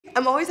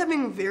I'm always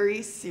having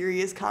very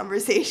serious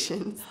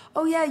conversations.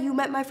 Oh yeah, you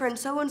met my friend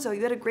so-and-so.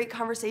 You had a great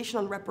conversation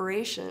on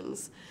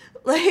reparations.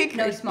 Like,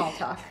 no small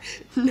talk.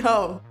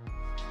 No.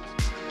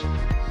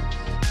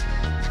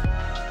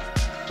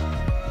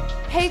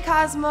 Hey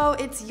Cosmo,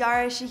 it's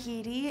Yara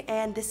Shahidi,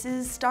 and this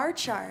is Star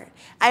Chart.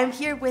 I'm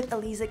here with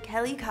Aliza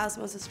Kelly,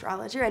 Cosmo's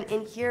astrologer, and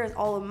in here is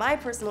all of my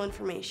personal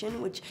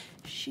information, which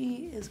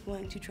she is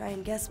going to try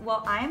and guess.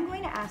 Well, I am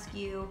going to ask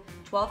you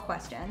 12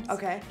 questions.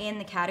 Okay. In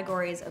the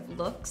categories of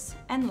looks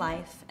and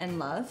life and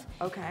love.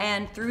 Okay.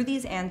 And through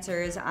these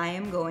answers, I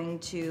am going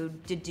to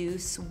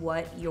deduce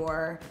what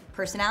your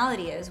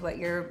personality is, what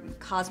your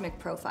cosmic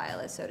profile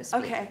is, so to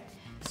speak. Okay.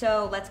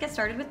 So let's get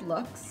started with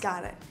looks.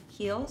 Got it.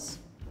 Heels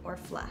or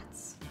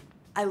flats?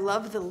 I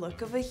love the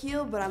look of a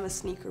heel, but I'm a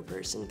sneaker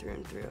person through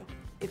and through,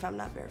 if I'm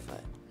not barefoot.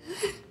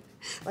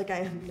 Like I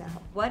am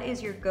now. What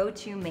is your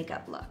go-to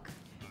makeup look?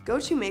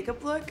 Go-to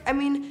makeup look? I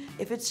mean,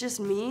 if it's just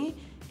me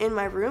in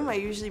my room, I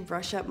usually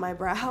brush up my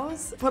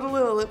brows, put a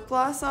little lip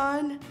gloss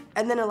on,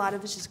 and then a lot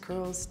of it's just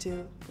curls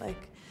too.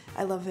 Like,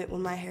 I love it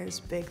when my hair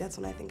is big. That's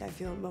when I think I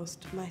feel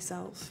most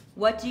myself.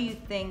 What do you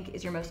think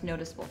is your most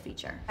noticeable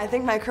feature? I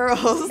think my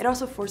curls. It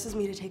also forces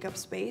me to take up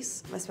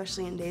space,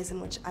 especially in days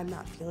in which I'm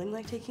not feeling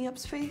like taking up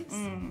space.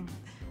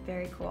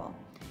 Very cool.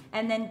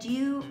 And then do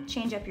you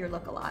change up your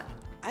look a lot?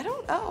 I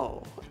don't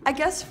know. I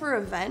guess for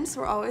events,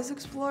 we're always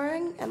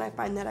exploring, and I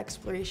find that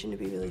exploration to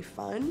be really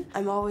fun.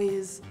 I'm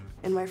always,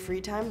 in my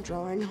free time,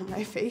 drawing on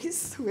my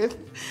face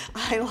with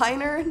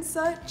eyeliner and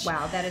such.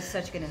 Wow, that is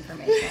such good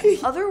information.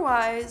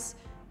 Otherwise,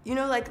 you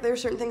know, like there are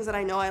certain things that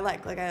I know I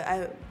like. Like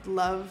I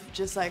love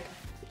just like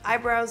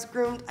eyebrows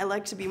groomed. I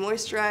like to be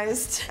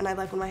moisturized, and I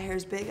like when my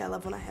hair's big. I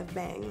love when I have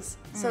bangs.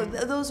 So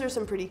those are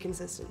some pretty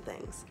consistent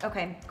things.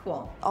 Okay,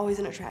 cool. Always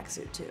in a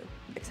tracksuit too,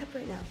 except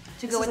right now.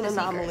 To go with an the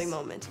anomaly sneakers.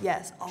 moment.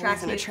 Yes,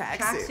 always in a tracksuit.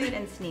 Tracksuit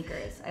and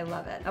sneakers. I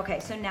love it.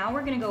 Okay, so now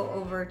we're gonna go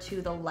over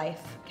to the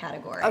life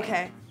category.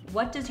 Okay.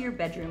 What does your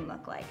bedroom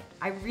look like?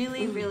 I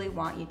really, really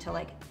want you to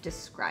like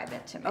describe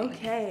it to me.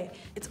 Okay,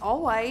 it's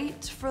all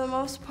white for the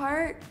most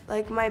part.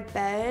 Like my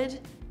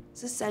bed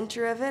is the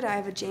center of it. I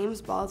have a James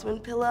Baldwin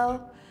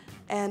pillow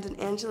and an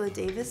Angela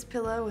Davis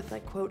pillow with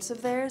like quotes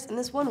of theirs, and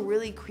this one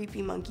really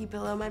creepy monkey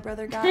pillow my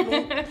brother got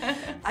me.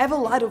 I have a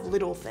lot of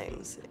little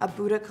things. A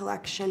Buddha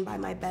collection by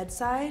my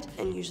bedside,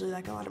 and usually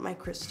like a lot of my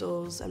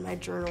crystals and my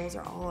journals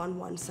are all on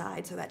one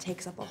side, so that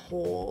takes up a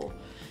whole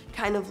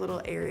kind of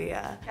little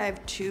area. I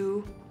have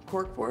 2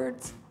 cork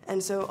boards,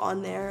 and so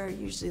on there are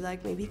usually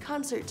like maybe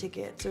concert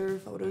tickets or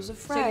photos of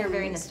friends. So you're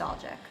very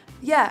nostalgic.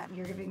 Yeah.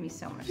 You're giving me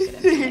so much good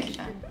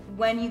information.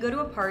 When you go to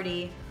a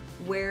party,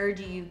 where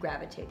do you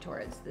gravitate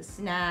towards? The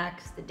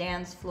snacks, the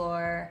dance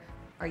floor?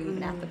 Are you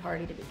even at the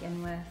party to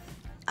begin with?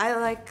 I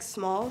like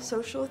small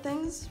social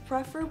things,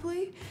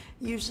 preferably.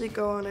 Usually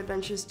go on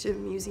adventures to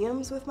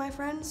museums with my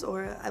friends,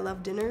 or I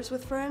love dinners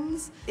with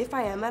friends. If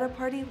I am at a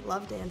party,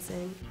 love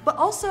dancing. But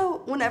also,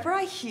 whenever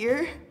I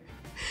hear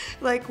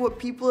like what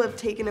people have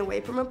taken away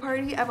from a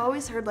party, I've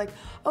always heard like,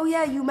 oh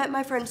yeah, you met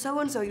my friend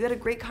so-and-so, you had a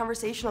great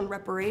conversation on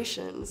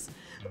reparations.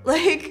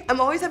 Like,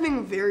 I'm always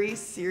having very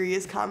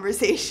serious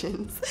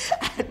conversations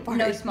at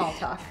parties. No small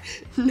talk.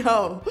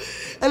 No,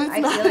 and it's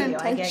not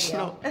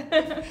intentional. I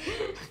get you.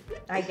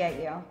 I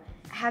get you.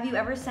 Have you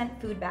ever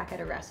sent food back at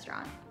a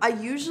restaurant? I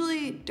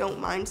usually don't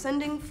mind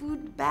sending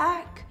food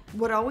back.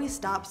 What always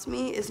stops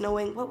me is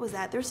knowing, what was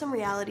that? There's some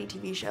reality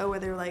TV show where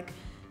they're like,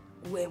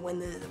 when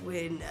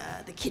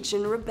the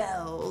kitchen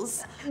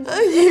rebels,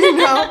 you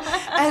know,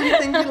 and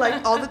thinking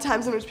like all the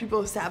times in which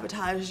people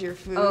sabotage your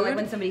food. Oh, like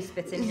when somebody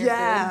spits in your food?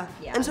 Yeah,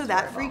 and so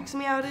that horrible. freaks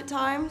me out at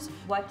times.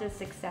 What does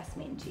success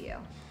mean to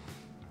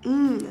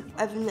you?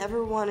 I've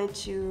never wanted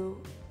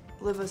to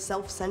live a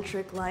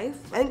self-centric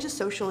life. I think just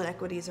social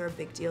inequities are a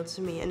big deal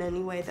to me, in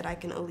any way that I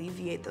can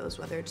alleviate those,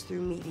 whether it's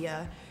through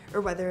media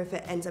or whether if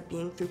it ends up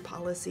being through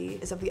policy,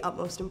 is of the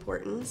utmost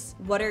importance.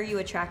 What are you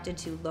attracted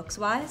to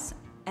looks-wise?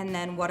 And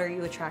then what are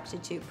you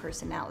attracted to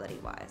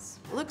personality-wise?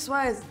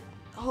 Looks-wise,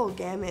 the whole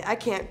gamut. I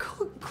can't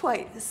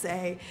quite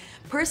say.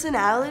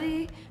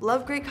 Personality,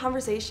 love great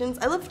conversations.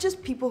 I love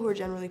just people who are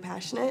generally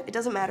passionate. It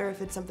doesn't matter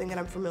if it's something that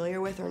I'm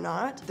familiar with or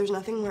not. There's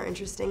nothing more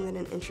interesting than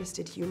an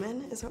interested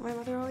human, is what my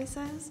mother always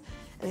says.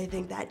 And I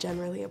think that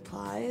generally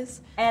applies.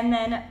 And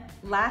then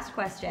last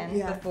question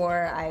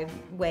before I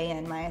weigh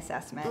in my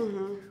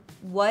assessment.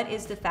 What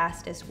is the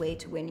fastest way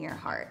to win your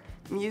heart?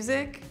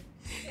 Music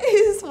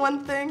is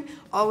one thing.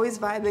 Always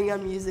vibing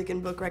on music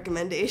and book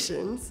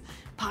recommendations.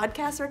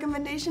 Podcast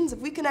recommendations, if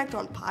we connect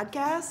on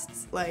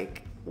podcasts,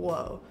 like,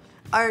 whoa.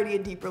 Already a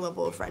deeper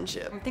level of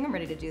friendship. I think I'm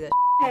ready to do this.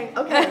 Okay,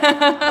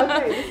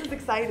 this is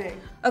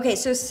exciting. Okay,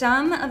 so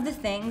some of the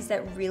things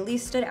that really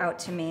stood out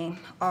to me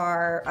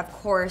are, of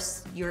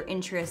course, your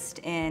interest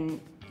in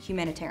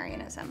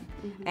humanitarianism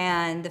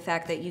and the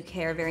fact that you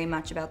care very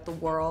much about the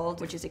world,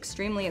 which is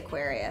extremely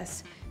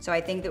Aquarius. So I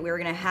think that we're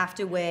gonna have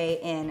to weigh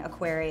in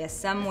Aquarius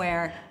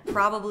somewhere,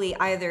 probably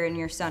either in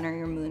your sun or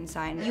your moon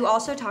sign. You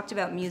also talked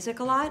about music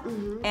a lot,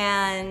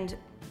 and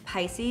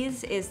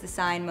Pisces is the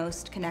sign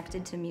most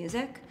connected to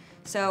music.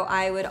 So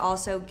I would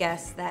also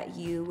guess that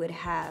you would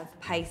have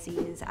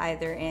Pisces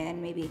either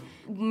in maybe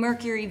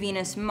Mercury,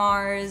 Venus,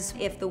 Mars,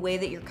 if the way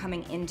that you're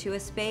coming into a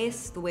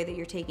space, the way that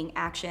you're taking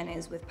action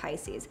is with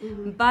Pisces.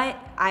 But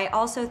I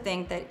also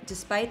think that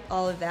despite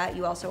all of that,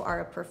 you also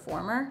are a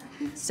performer.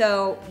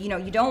 So, you know,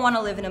 you don't want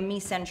to live in a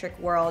me-centric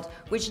world,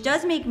 which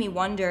does make me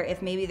wonder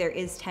if maybe there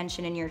is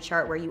tension in your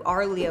chart where you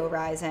are Leo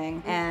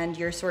rising and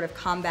you're sort of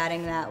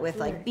combating that with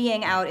like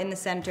being out in the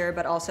center,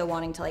 but also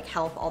wanting to like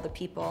help all the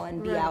people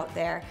and be out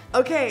there.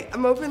 Okay,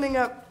 I'm opening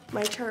up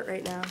my chart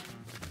right now.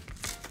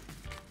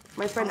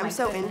 My friend, I'm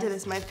so into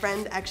this. My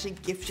friend actually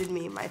gifted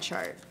me my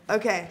chart.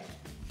 Okay.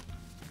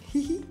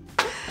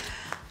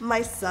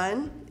 My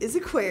sun is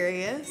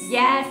Aquarius.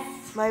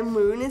 Yes! My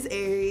moon is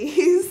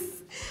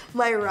Aries.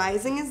 My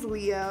rising is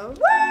Leo.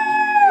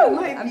 Woo!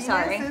 My I'm Venus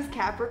sorry. is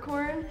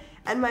Capricorn.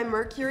 And my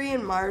Mercury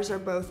and Mars are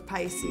both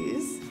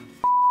Pisces.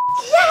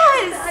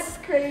 Yes! That's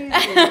crazy.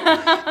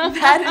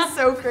 That is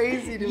so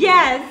crazy to me.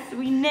 Yes,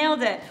 we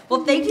nailed it.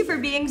 Well, thank you for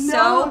being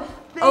so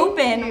thank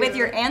open you. with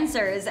your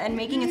answers and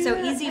making it so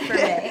easy for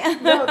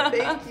me. No,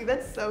 thank you.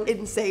 That's so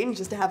insane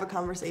just to have a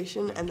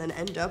conversation and then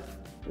end up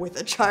with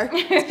a chart.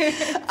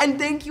 And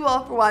thank you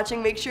all for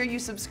watching. Make sure you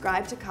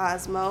subscribe to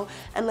Cosmo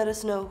and let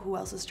us know who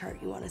else's chart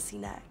you want to see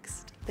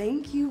next.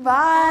 Thank you.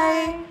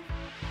 Bye. Bye.